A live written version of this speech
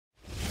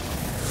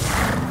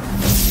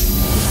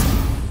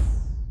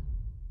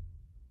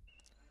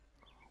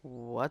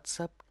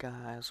What's up,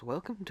 guys?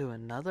 Welcome to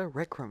another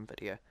Recroom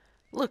video.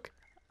 Look,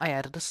 I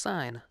added a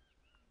sign.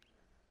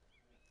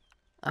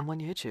 I'm on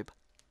YouTube.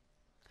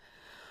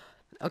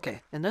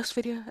 Okay, in this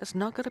video, it's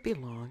not gonna be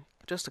long,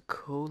 just a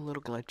cool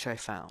little glitch I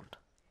found.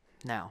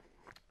 Now,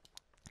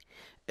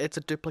 it's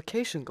a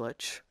duplication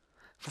glitch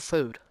for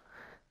food.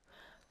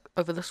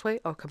 Over this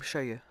way, I'll come show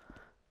you.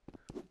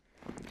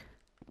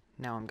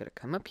 Now I'm gonna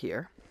come up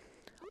here,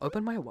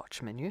 open my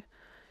watch menu,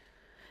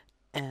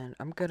 and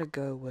I'm gonna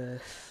go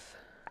with...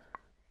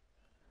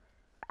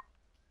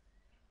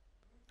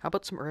 How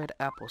about some red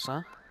apples,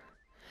 huh?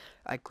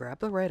 I grab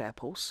the red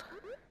apples,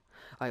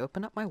 I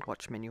open up my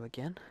watch menu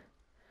again,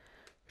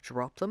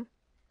 drop them,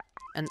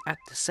 and at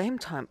the same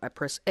time I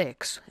press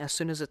X as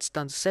soon as it's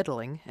done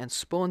settling and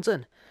spawns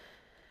in.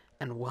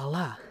 And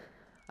voila!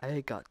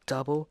 I got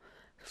double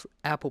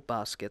apple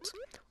baskets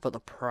for the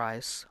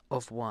price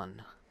of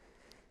one.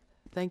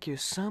 Thank you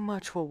so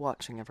much for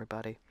watching,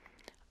 everybody.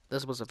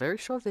 This was a very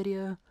short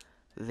video.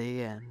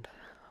 The end.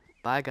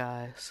 Bye,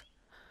 guys.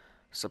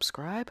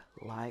 Subscribe,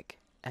 like,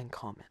 and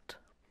comment.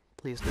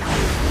 Please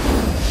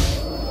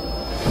do.